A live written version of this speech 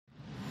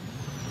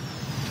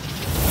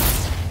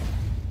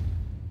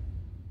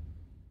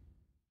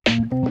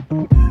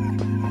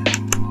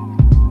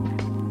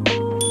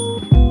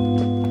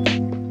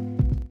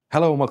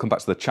Hello and welcome back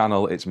to the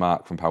channel. It's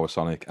Mark from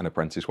PowerSonic and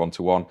Apprentice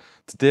 1-to-1.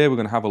 Today we're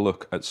going to have a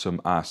look at some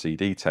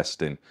RCD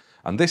testing.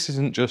 And this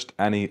isn't just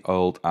any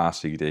old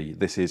RCD.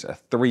 This is a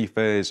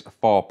 3-phase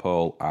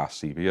 4-pole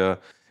RCBO.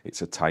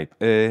 It's a Type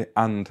A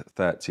and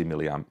 30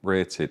 milliamp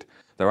rated.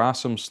 There are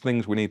some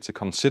things we need to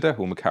consider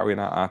when we're carrying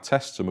out our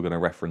tests, and we're going to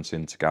reference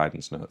into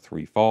guidance note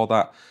 3 for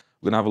that.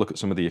 We're going to have a look at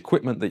some of the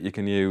equipment that you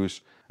can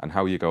use and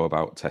how you go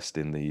about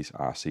testing these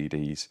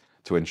RCDs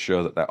to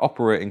ensure that they're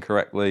operating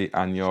correctly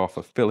and you're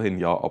fulfilling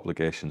your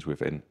obligations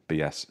within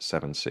BS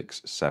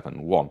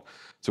 7671.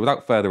 So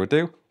without further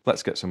ado,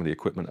 let's get some of the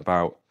equipment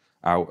out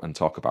and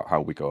talk about how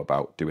we go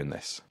about doing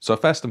this. So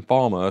first and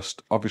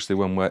foremost, obviously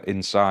when we're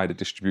inside a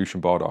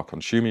distribution board or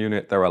consumer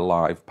unit, there are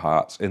live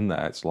parts in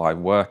there. It's live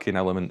working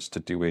elements to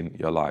doing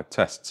your live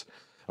tests.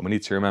 And we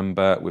need to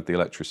remember with the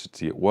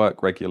electricity at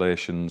work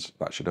regulations,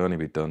 that should only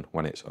be done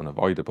when it's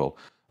unavoidable.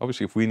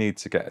 Obviously, if we need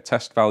to get a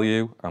test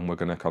value and we're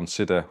going to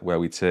consider where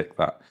we take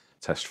that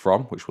test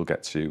from, which we'll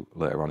get to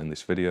later on in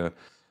this video,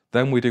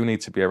 then we do need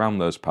to be around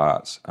those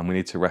parts and we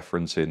need to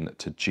reference in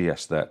to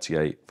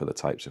GS38 for the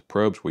types of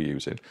probes we're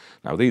using.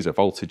 Now, these are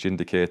voltage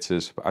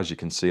indicators, but as you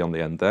can see on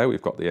the end there, we've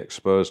got the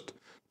exposed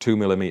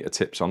 2mm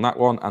tips on that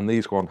one, and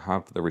these one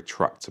have the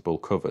retractable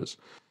covers.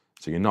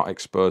 So you're not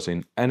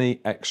exposing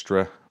any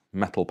extra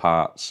metal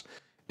parts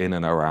in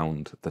and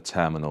around the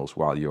terminals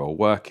while you're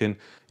working.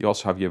 You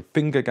also have your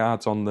finger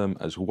guards on them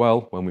as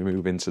well when we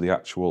move into the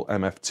actual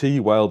MFT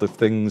world of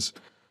things.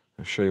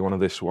 I'll show you one of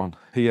this one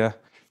here.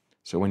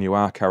 So when you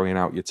are carrying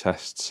out your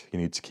tests, you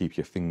need to keep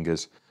your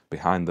fingers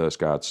behind those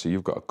guards so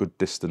you've got a good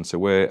distance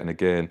away. And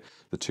again,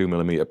 the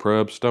 2mm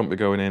probes, don't be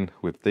going in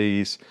with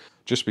these.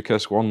 Just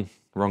because one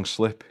wrong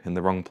slip in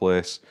the wrong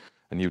place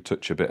and you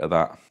touch a bit of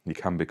that, you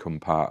can become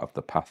part of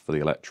the path for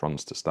the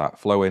electrons to start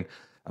flowing,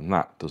 and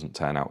that doesn't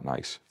turn out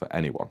nice for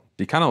anyone.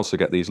 You can also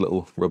get these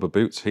little rubber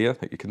boots here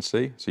that you can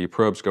see. So your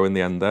probes go in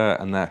the end there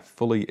and they're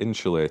fully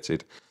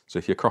insulated. So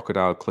if you're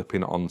crocodile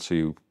clipping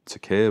onto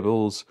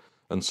cables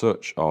and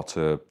such, or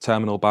to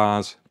terminal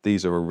bars,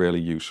 these are a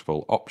really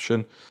useful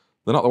option.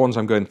 They're not the ones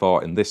I'm going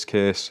for in this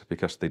case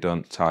because they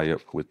don't tie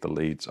up with the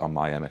leads on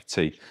my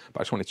MFT, but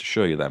I just wanted to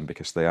show you them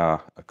because they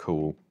are a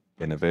cool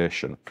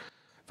innovation.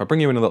 If I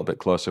bring you in a little bit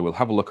closer, we'll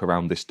have a look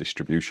around this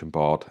distribution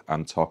board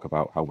and talk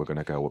about how we're going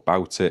to go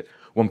about it.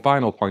 One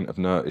final point of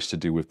note is to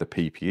do with the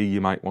PPE you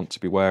might want to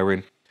be wearing,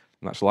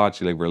 and that's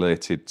largely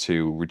related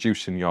to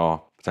reducing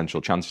your potential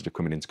chances of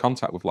coming into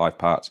contact with live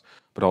parts,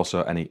 but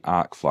also any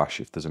arc flash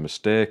if there's a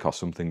mistake or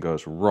something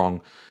goes wrong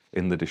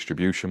in the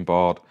distribution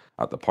board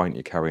at the point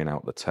you're carrying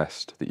out the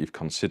test, that you've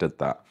considered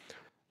that.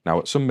 Now,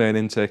 at some main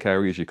intake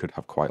areas, you could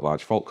have quite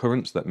large fault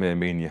currents that may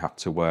mean you have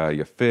to wear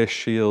your face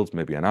shield,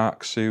 maybe an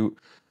arc suit.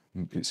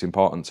 It's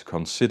important to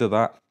consider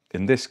that.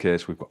 In this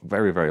case, we've got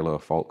very, very low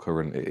fault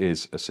current. It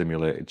is a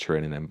simulated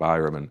training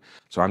environment.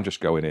 So I'm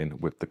just going in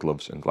with the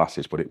gloves and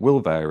glasses, but it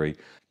will vary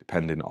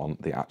depending on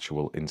the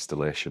actual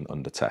installation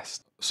under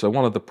test. So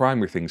one of the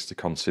primary things to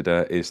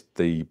consider is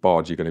the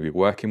board you're going to be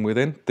working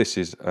within. This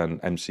is an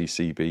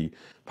MCCB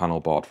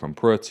panel board from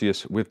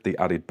Proteus with the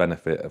added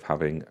benefit of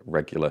having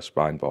regular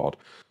spine board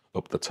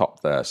up the top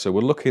there. So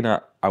we're looking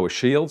at our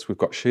shields. We've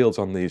got shields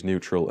on these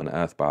neutral and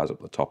earth bars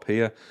up the top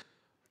here.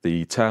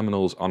 The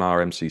terminals on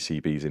our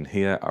MCCBs in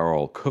here are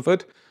all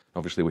covered.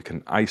 Obviously, we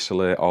can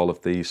isolate all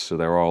of these so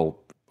they're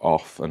all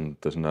off and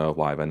there's no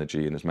live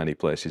energy in as many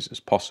places as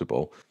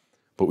possible.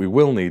 But we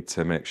will need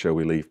to make sure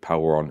we leave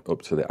power on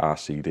up to the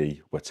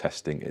RCD we're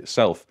testing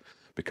itself,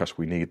 because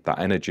we need that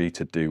energy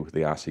to do the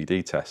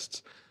RCD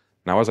tests.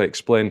 Now, as I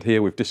explained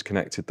here, we've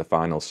disconnected the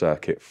final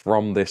circuit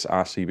from this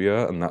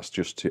RCBO, and that's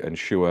just to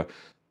ensure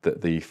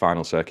that the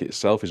final circuit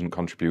itself isn't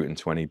contributing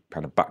to any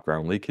kind of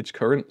background leakage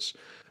currents.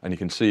 And you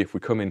can see if we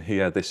come in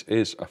here, this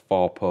is a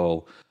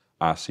 4-pole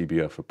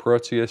RCBO for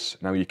Proteus.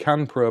 Now you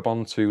can probe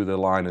onto the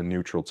line and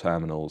neutral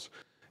terminals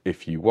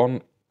if you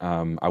want.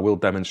 I will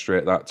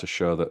demonstrate that to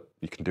show that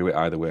you can do it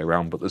either way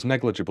around, but there's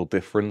negligible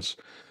difference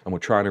and we're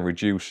trying to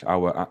reduce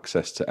our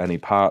access to any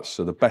parts.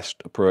 So the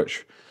best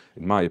approach,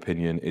 in my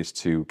opinion, is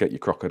to get your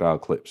crocodile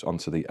clips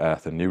onto the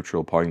earth and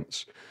neutral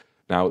points.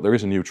 Now, there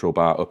is a neutral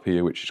bar up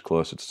here which is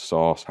closer to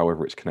source,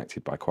 however it's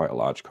connected by quite a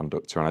large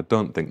conductor, and I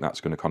don't think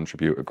that's going to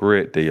contribute a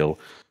great deal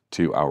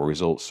to our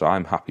results, so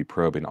I'm happy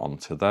probing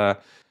onto there.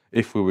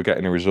 If we were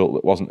getting a result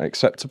that wasn't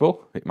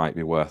acceptable, it might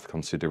be worth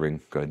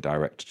considering going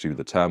direct to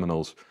the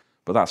terminals,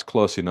 but that's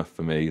close enough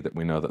for me that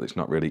we know that it's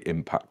not really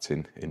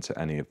impacting into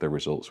any of the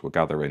results we're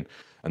gathering.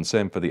 And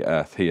same for the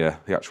earth here.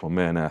 The actual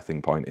main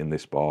earthing point in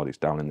this board is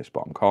down in this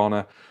bottom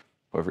corner.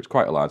 However, it's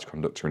quite a large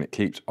conductor and it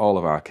keeps all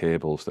of our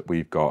cables that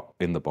we've got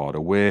in the board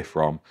away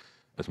from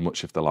as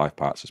much of the live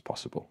parts as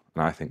possible.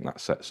 And I think that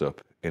sets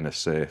up in a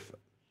safe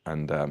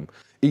and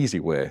easy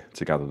way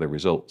to gather the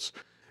results.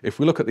 If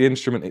we look at the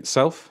instrument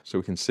itself, so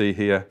we can see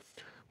here,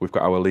 we've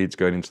got our leads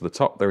going into the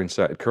top. They're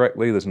inserted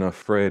correctly. There's no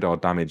frayed or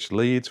damaged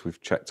leads. We've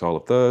checked all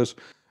of those.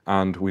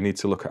 And we need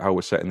to look at how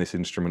we're setting this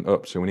instrument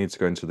up. So we need to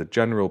go into the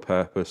general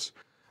purpose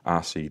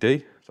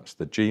RCD. That's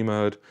the G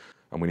mode.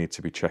 and we need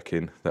to be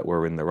checking that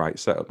we're in the right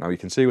setup. Now you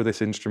can see with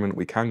this instrument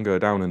we can go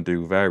down and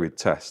do varied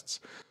tests,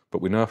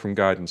 but we know from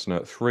guidance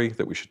note 3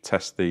 that we should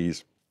test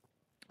these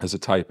as a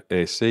type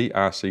AC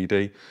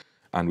RCD,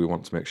 and we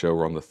want to make sure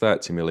we're on the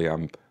 30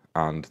 milliamp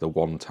and the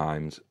 1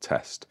 times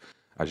test.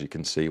 As you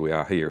can see, we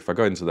are here. If I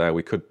go into there,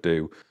 we could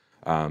do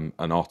an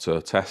auto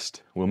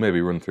test. We'll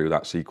maybe run through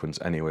that sequence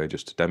anyway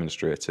just to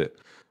demonstrate it.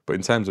 But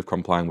in terms of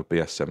complying with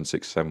BS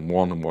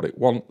 7671 and what it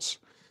wants,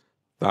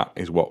 that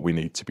is what we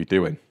need to be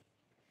doing.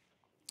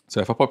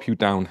 So if I pop you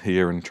down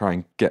here and try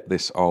and get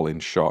this all in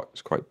shot,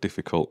 it's quite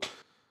difficult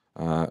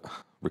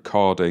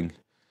recording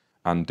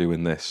and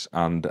doing this.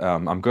 And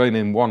I'm going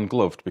in one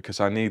gloved because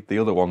I need the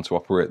other one to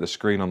operate the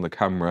screen on the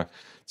camera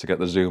to get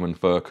the zoom and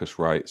focus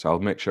right. So I'll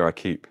make sure I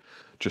keep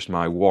just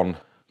my one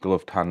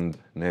gloved hand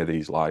near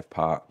these live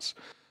parts.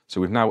 So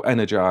we've now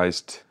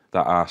energized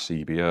that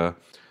RCBO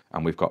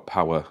and we've got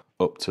power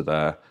up to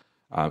there.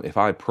 If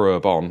I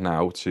probe on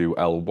now to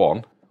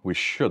L1, we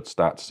should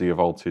start to see a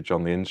voltage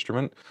on the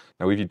instrument.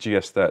 Now with your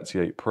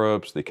GS38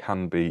 probes, they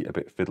can be a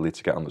bit fiddly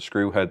to get on the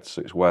screw heads,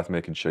 so it's worth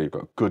making sure you've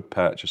got a good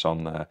purchase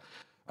on there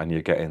and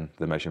you're getting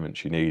the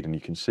measurements you need. And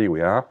you can see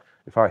we are.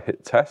 If I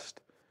hit test,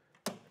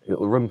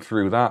 it'll run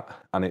through that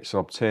and it's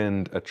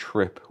obtained a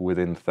trip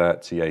within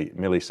 38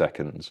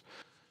 milliseconds.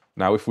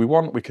 Now if we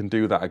want, we can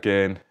do that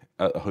again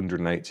at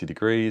 180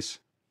 degrees.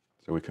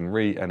 So we can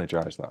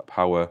re-energize that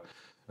power,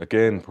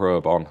 again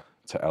probe on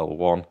to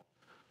L1,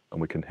 and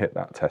we can hit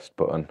that test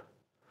button.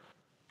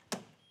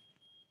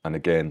 And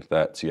again,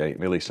 38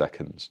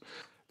 milliseconds.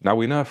 Now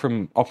we know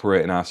from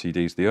operating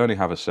RCDs, they only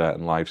have a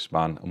certain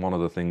lifespan, and one of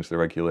the things the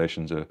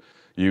regulations are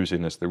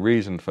using as the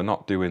reason for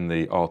not doing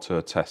the auto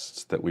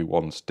tests that we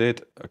once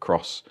did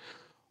across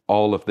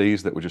all of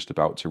these that we're just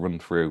about to run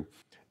through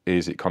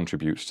is it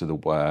contributes to the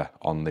wear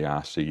on the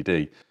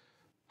RCD.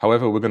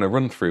 However, we're going to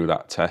run through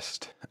that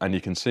test, and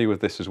you can see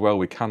with this as well,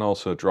 we can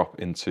also drop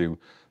into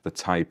the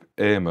type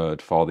A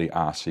mode for the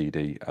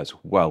RCD as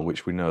well,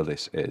 which we know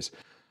this is.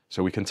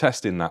 So we can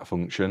test in that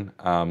function.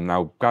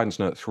 Now, guidance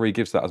note 3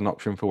 gives that as an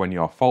option for when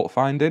you're fault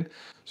finding.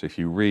 So if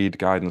you read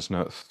guidance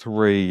note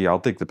 3, I'll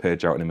dig the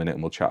page out in a minute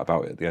and we'll chat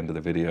about it at the end of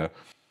the video.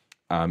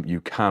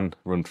 You can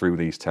run through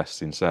these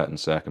tests in certain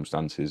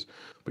circumstances,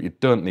 but you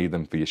don't need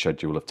them for your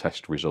schedule of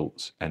test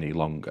results any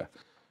longer.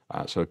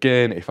 So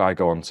again, if I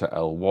go on to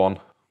L1,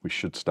 we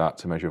should start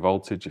to measure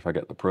voltage if I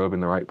get the probe in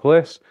the right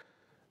place.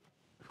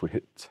 If we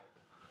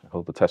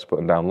hold the test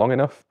button down long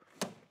enough,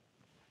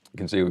 you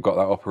can see we've got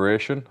that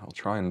operation. I'll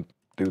try and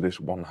do this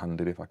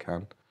one-handed if I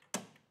can.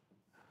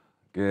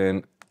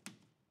 Again,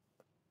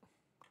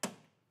 so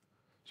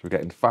we're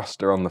getting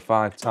faster on the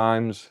 5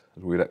 times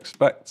as we'd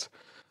expect.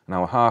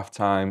 Now, half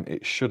time,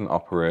 it shouldn't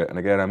operate. And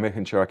again, I'm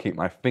making sure I keep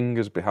my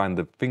fingers behind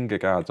the finger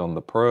guards on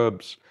the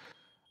probes,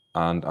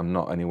 and I'm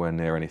not anywhere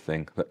near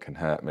anything that can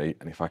hurt me.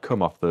 And if I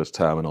come off those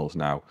terminals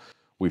now,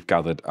 we've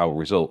gathered our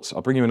results.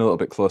 I'll bring you in a little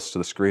bit closer to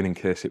the screen in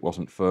case it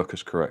wasn't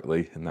focused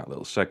correctly in that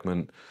little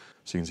segment.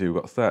 So you can see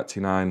we've got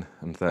 39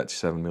 and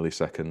 37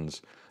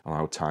 milliseconds on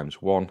our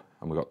times 1,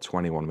 and we've got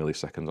 21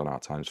 milliseconds on our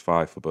times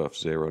 5 for both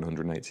 0 and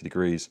 180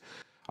 degrees.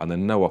 And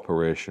then no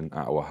operation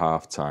at our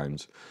half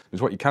times.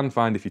 Because what you can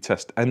find if you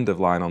test end of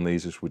line on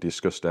these, as we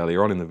discussed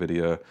earlier on in the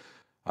video,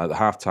 the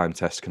half-time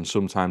test can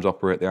sometimes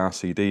operate the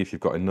RCD if you've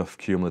got enough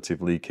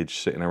cumulative leakage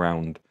sitting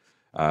around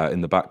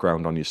in the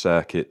background on your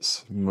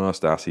circuits.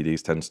 Most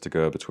RCDs tends to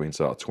go between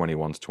sort of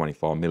 21 to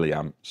 24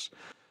 milliamps.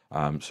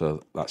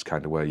 So that's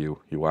kind of where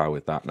you are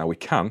with that. Now we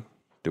can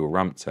do a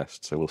ramp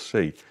test, so we'll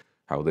see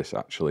how this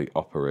actually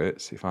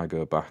operates. If I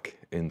go back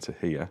into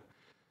here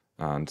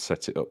and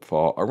set it up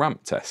for a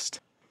ramp test.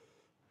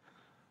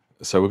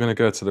 So we're going to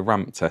go to the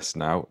ramp test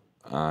now,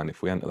 and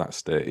if we enter that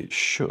state, it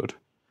should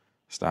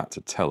start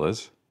to tell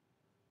us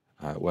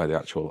where the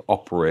actual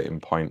operating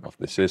point of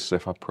this is. So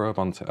if I probe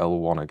onto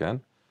L1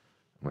 again,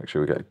 make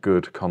sure we get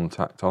good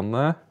contact on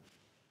there.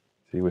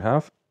 See, we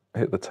have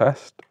hit the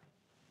test.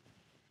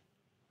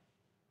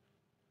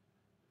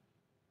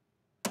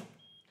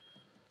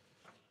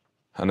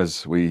 And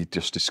as we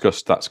just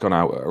discussed, that's gone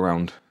out at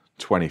around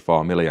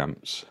 24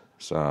 milliamps.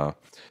 So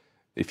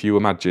if you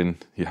imagine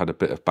you had a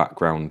bit of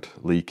background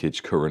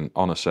leakage current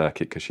on a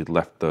circuit because you'd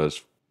left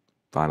those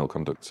final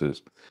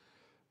conductors,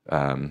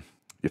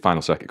 your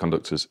final circuit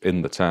conductors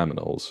in the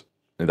terminals,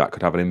 that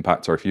could have an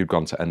impact, or if you'd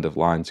gone to end of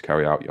line to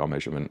carry out your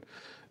measurement,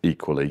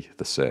 equally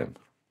the same.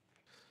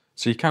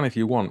 So you can, if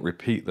you want,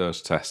 repeat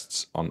those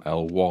tests on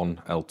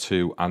L1,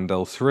 L2 and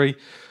L3.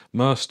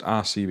 Most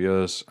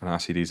RCBOs and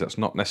RCDs, that's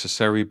not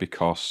necessary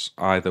because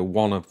either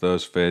one of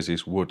those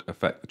phases would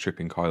affect the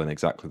tripping coil in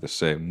exactly the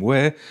same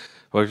way.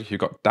 However, if you've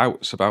got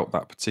doubts about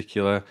that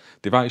particular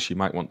device, you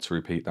might want to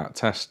repeat that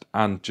test,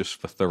 and just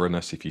for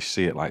thoroughness, if you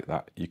see it like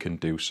that, you can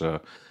do so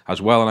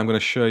as well. And I'm going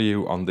to show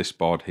you on this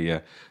board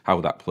here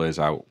how that plays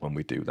out when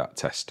we do that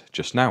test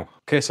just now.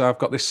 Okay, so I've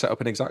got this set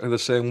up in exactly the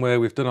same way.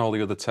 We've done all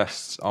the other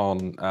tests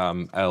on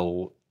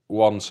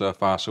L1 so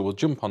far, so we'll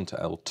jump onto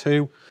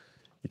L2.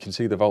 You can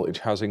see the voltage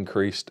has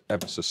increased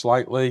ever so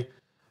slightly.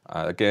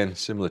 Again,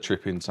 similar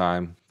tripping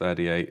time,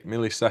 38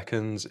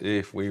 milliseconds.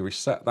 If we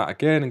reset that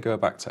again and go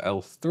back to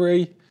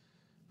L3,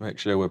 make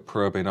sure we're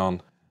probing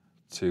on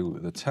to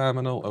the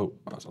terminal. Oh,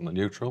 that's on the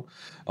neutral.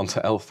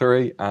 Onto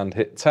L3 and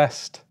hit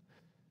test.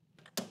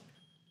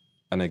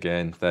 And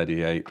again,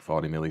 38,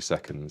 40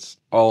 milliseconds,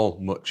 all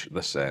much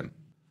the same.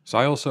 So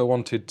I also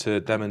wanted to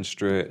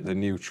demonstrate the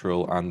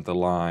neutral and the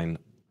line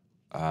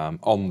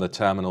on the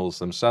terminals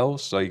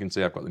themselves. So you can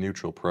see I've got the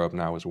neutral probe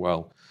now as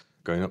well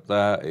going up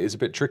there. It is a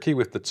bit tricky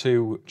with the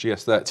two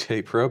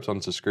GS38 probes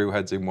onto screw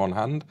heads in one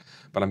hand,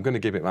 but I'm going to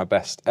give it my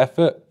best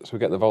effort. So we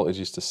get the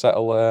voltages to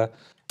settle there,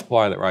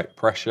 apply the right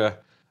pressure,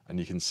 and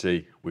you can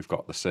see we've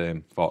got the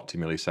same 40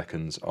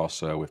 milliseconds or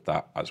so with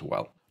that as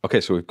well.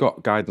 Okay, so we've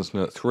got guidance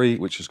note 3,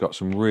 which has got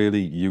some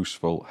really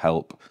useful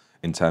help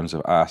in terms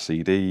of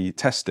RCD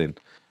testing.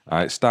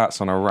 It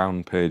starts on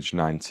around page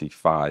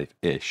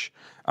 95-ish,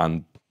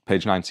 and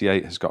page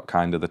 98 has got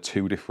kind of the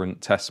two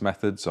different test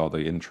methods, or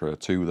the intro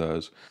to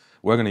those.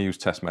 We're going to use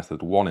test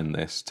method 1 in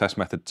this. Test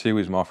method 2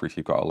 is more for if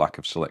you've got a lack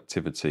of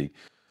selectivity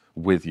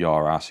with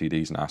your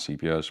RCDs and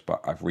RCBOs,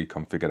 but I've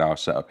reconfigured our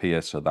setup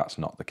here, so that's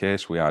not the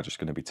case. We are just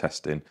going to be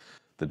testing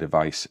the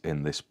device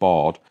in this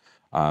board.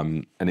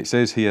 And it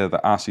says here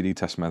that RCD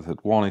test method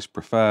 1 is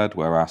preferred,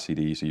 where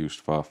RCDs are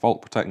used for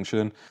fault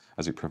protection,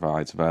 as it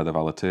provides further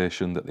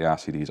validation that the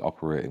RCD is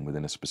operating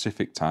within a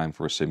specific time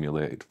for a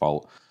simulated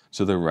fault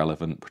to the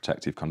relevant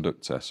protective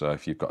conductor. So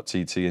if you've got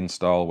a TT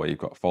install where you've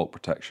got fault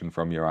protection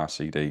from your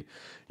RCD,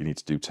 you need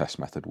to do test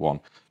method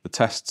 1. The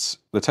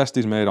test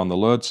is made on the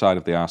load side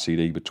of the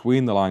RCD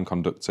between the line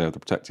conductor of the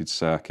protected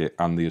circuit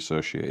and the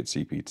associated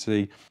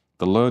CPT.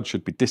 The load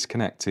should be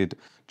disconnected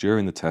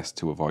during the test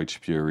to avoid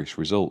spurious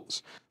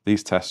results.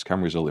 These tests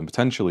can result in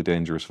potentially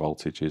dangerous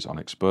voltages on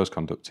exposed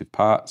conductive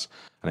parts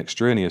and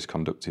extraneous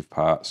conductive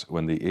parts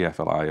when the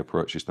EFLI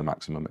approaches the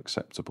maximum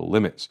acceptable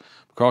limits.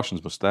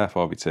 Precautions must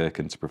therefore be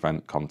taken to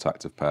prevent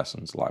contact of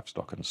persons,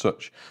 livestock and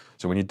such.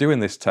 So when you're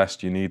doing this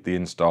test, you need the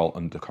install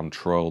under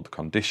controlled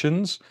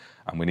conditions,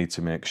 and we need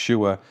to make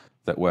sure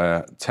that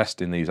we're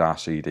testing these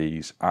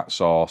RCDs at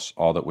source,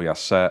 or that we are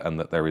certain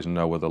that there is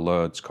no other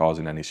loads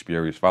causing any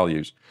spurious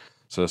values.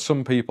 So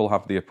some people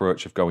have the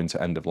approach of going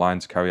to end of line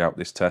to carry out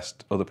this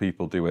test. Other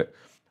people do it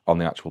on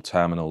the actual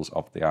terminals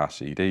of the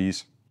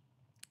RCDs.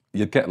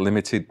 You get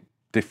limited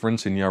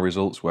difference in your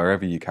results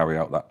wherever you carry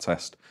out that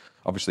test.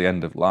 Obviously,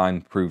 end of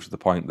line proves the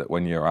point that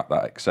when you're at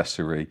that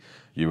accessory,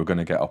 you are going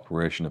to get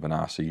operation of an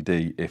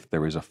RCD if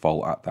there is a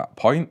fault at that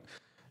point.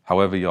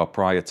 However, your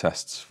prior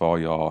tests for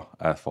your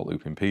earth fault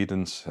loop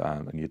impedance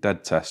and your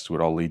dead tests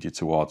would all lead you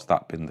towards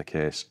that being the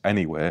case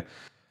anyway.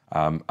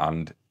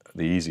 And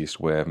the easiest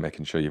way of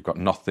making sure you've got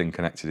nothing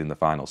connected in the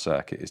final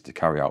circuit is to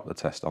carry out the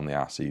test on the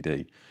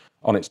RCD,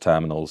 on its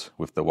terminals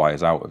with the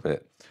wires out of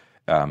it.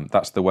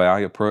 That's the way I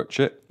approach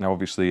it. Now,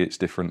 obviously, it's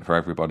different for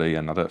everybody,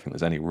 and I don't think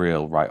there's any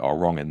real right or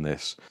wrong in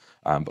this,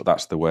 but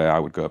that's the way I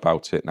would go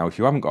about it. Now, if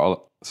you haven't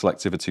got a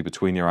selectivity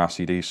between your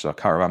RCDs, so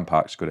caravan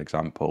park's a good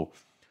example,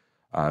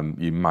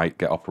 you might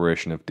get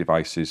operation of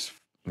devices,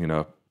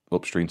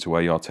 upstream to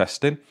where you're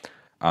testing,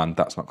 and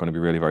that's not going to be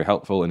really very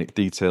helpful. And it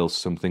details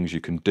some things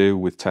you can do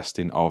with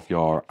testing of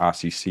your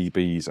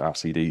RCCBs,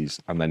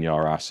 RCDs, and then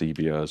your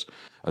RCBOs,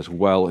 as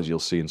well, as you'll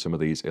see in some of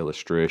these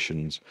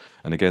illustrations.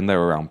 And again,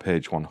 they're around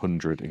page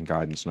 100 in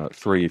guidance note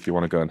 3 if you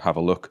want to go and have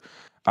a look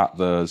at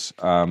those.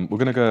 We're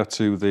going to go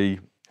to the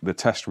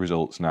test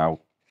results now.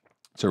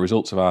 So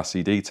results of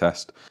RCD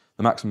test.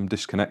 The maximum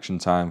disconnection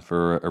time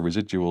for a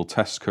residual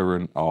test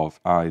current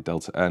of I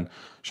delta N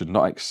should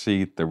not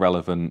exceed the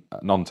relevant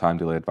non-time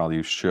delayed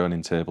values shown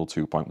in table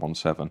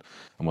 2.17, and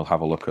we'll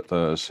have a look at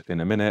those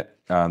in a minute.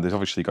 And there's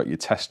obviously got your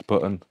test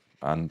button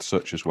and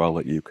such as well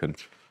that you can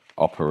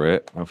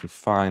operate. And if we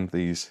find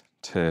these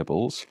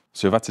tables,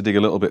 so we've had to dig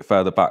a little bit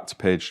further back to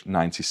page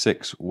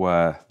 96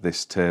 where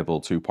this table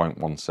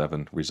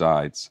 2.17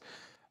 resides,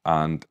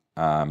 and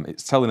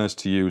it's telling us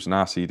to use an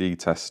RCD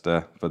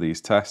tester for these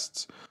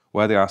tests,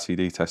 where the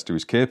RCD tester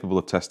is capable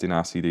of testing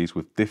RCDs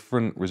with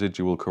different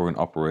residual current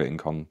operating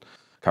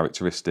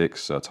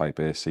characteristics, so type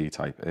AC,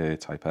 type A,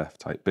 type F,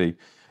 type B.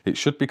 It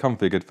should be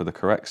configured for the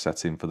correct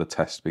setting for the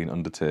test being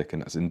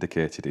undertaken as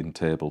indicated in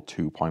table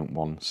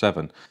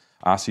 2.17.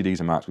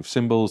 RCDs are marked with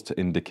symbols to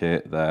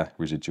indicate their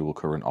residual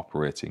current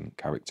operating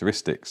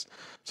characteristics.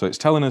 So it's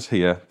telling us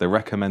here the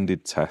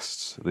recommended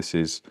tests. This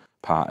is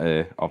part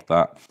A of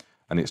that.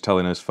 And it's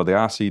telling us for the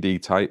RCD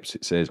types,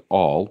 it says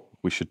all,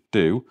 we should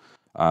do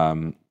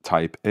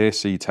type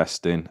AC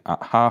testing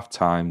at half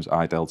times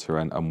I delta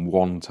N and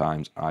 1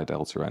 times I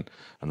delta N.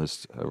 And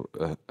there's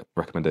a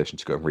recommendation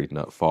to go and read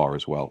note 4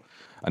 as well.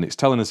 And it's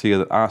telling us here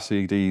that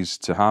RCDs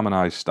to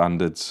harmonise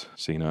standards,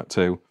 see note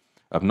 2,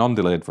 of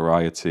non-delayed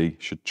variety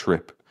should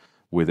trip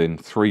within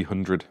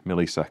 300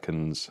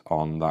 milliseconds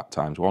on that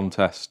times 1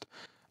 test.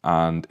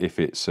 And if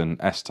it's an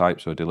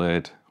S-type, so a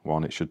delayed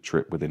one, it should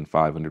trip within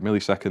 500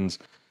 milliseconds.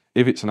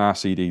 If it's an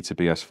RCD to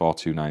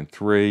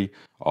BS4293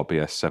 or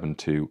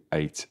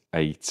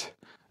BS7288,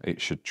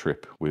 it should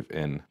trip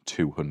within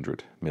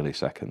 200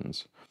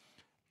 milliseconds.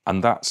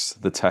 And that's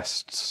the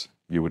tests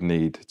you would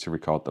need to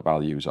record the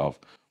values of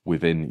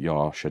within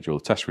your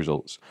scheduled test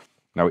results.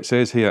 Now it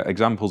says here,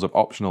 examples of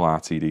optional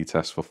RTD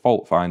tests for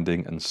fault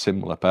finding and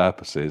similar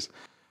purposes.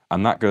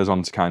 And that goes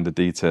on to kind of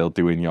detail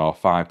doing your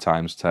 5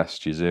 times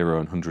tests, your 0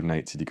 and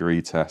 180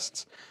 degree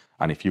tests.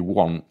 And if you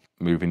want,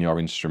 moving your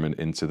instrument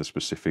into the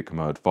specific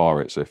mode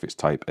for it. So if it's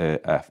type A,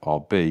 F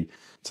or B,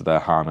 to their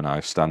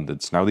harmonized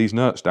standards. Now these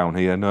notes down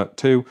here, note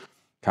 2,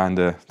 kind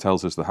of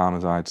tells us the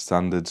harmonized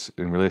standards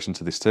in relation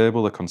to this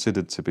table are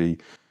considered to be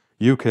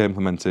UK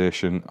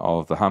implementation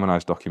of the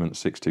harmonized document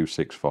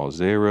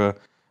 62640,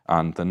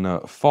 and the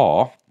note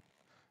 4,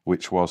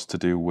 which was to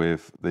do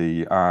with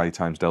the I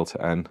times delta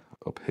N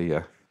up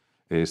here,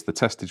 is the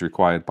test is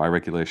required by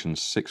regulations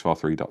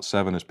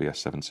 643.7 as BS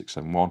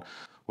 7671,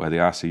 where the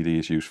RCD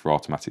is used for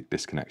automatic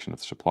disconnection of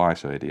the supply,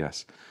 so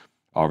ADS,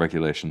 or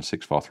regulation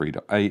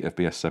 643.8 of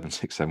BS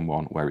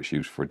 7671, where it's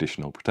used for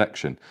additional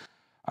protection.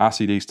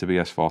 RCDs to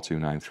BS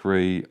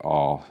 4293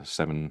 or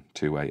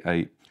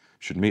 7288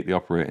 should meet the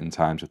operating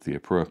times of the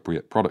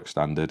appropriate product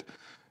standard,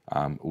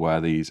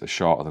 where these are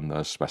shorter than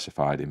those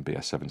specified in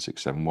BS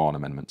 7671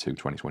 Amendment 2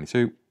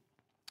 2022,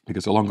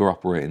 because a longer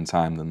operating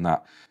time than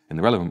that in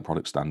the relevant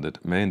product standard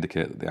may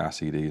indicate that the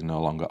RCD is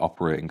no longer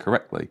operating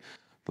correctly.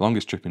 The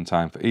longest tripping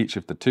time for each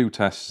of the 2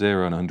 tests,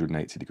 0 and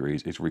 180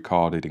 degrees, is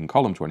recorded in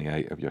column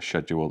 28 of your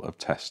schedule of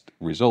test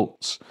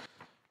results.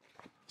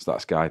 So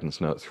that's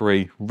guidance note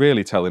 3,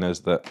 really telling us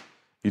that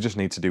you just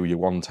need to do your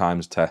 1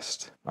 times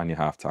test and your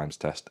half times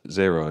test,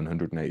 0 and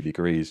 180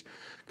 degrees,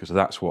 because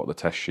that's what the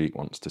test sheet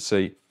wants to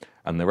see.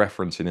 And they're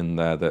referencing in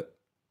there that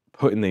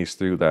putting these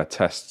through their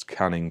tests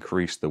can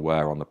increase the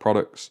wear on the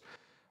products.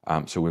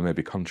 So we may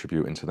be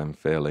contributing to them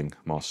failing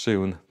more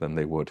soon than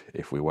they would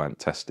if we weren't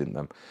testing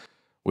them.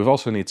 We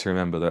also need to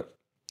remember that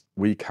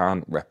we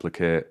can't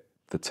replicate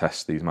the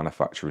tests these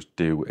manufacturers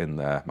do in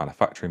their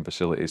manufacturing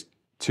facilities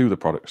to the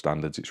product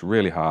standards. It's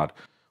really hard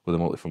with a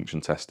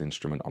multifunction test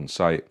instrument on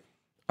site,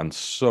 and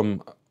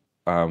some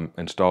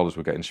installers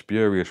were getting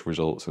spurious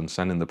results and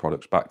sending the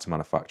products back to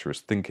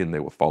manufacturers thinking they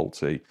were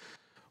faulty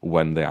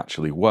when they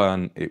actually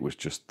weren't. It was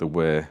just the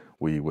way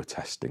we were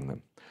testing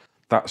them.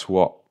 That's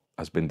what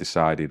has been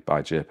decided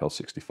by JPL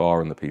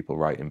 64 and the people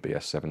writing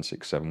BS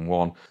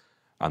 7671.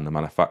 And the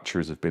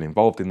manufacturers have been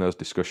involved in those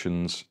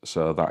discussions,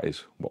 so that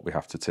is what we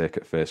have to take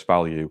at face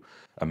value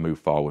and move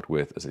forward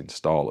with as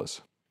installers.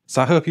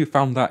 So I hope you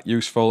found that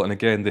useful, and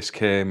again, this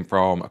came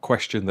from a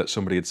question that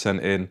somebody had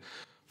sent in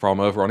from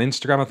over on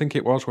Instagram, I think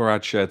it was, where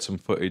I'd shared some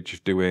footage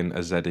of doing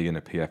a ZE and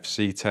a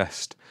PFC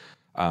test.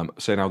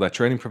 So now their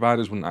training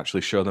providers wouldn't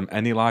actually show them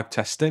any live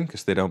testing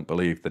because they don't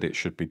believe that it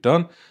should be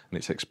done, and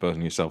it's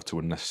exposing yourself to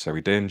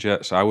unnecessary danger.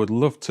 So I would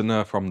love to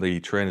know from the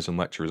trainers and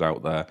lecturers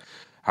out there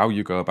how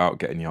you go about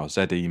getting your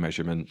ZE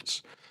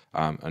measurements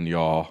and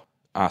your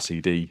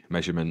RCD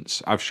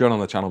measurements. I've shown on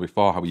the channel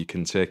before how you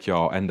can take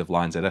your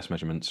end-of-line ZS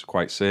measurements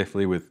quite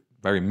safely with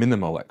very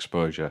minimal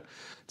exposure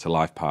to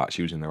live parts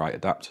using the right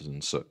adapters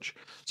and such.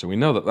 So we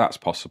know that that's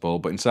possible,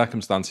 but in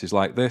circumstances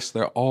like this,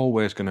 there are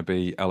always going to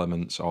be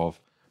elements of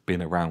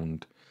being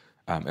around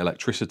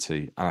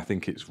electricity, and I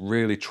think it's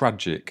really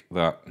tragic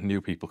that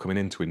new people coming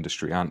into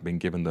industry aren't being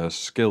given those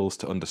skills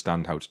to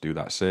understand how to do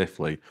that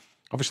safely.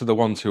 Obviously, the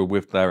ones who are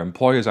with their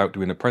employers out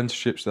doing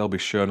apprenticeships, they'll be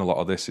shown a lot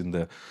of this in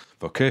the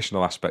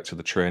vocational aspects of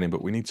the training,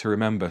 but we need to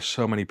remember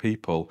so many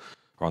people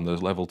are on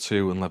those level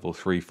 2 and level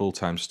 3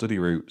 full-time study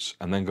routes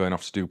and then going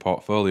off to do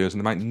portfolios,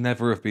 and they might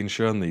never have been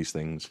shown these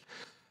things.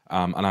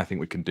 And I think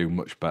we can do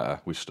much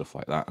better with stuff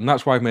like that. And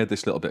that's why I've made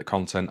this little bit of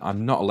content.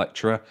 I'm not a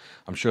lecturer.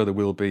 I'm sure there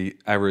will be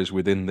errors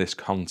within this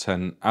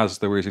content, as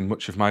there is in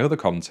much of my other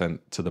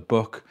content to the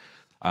book.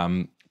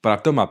 But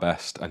I've done my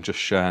best and just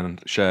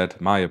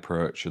shared my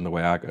approach and the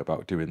way I go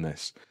about doing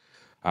this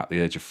at the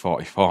age of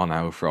 44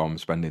 now, from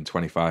spending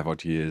 25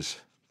 odd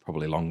years,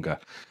 probably longer,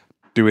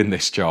 doing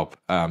this job.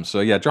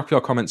 So yeah, drop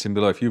your comments in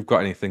below if you've got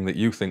anything that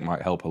you think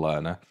might help a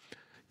learner.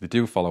 They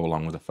do follow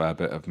along with a fair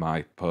bit of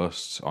my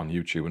posts on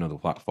YouTube and other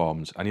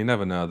platforms, and you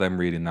never know, them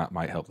reading that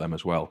might help them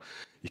as well.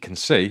 You can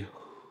see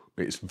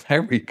it's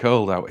very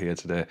cold out here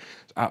today.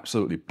 It's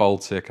absolutely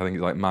Baltic. I think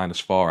it's like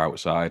 -4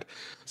 outside.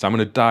 So I'm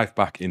going to dive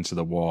back into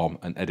the warm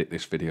and edit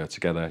this video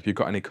together. If you've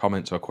got any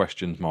comments or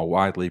questions more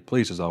widely,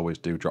 please, as always,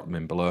 do drop them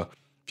in below.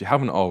 If you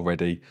haven't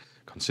already,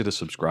 consider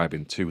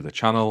subscribing to the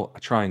channel. I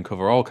try and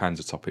cover all kinds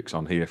of topics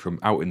on here, from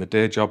out in the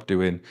day job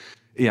doing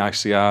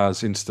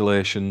EICRs,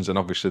 installations, and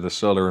obviously the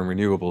solar and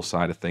renewable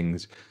side of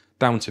things,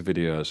 down to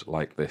videos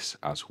like this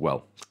as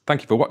well.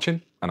 Thank you for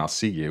watching, and I'll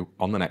see you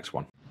on the next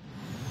one.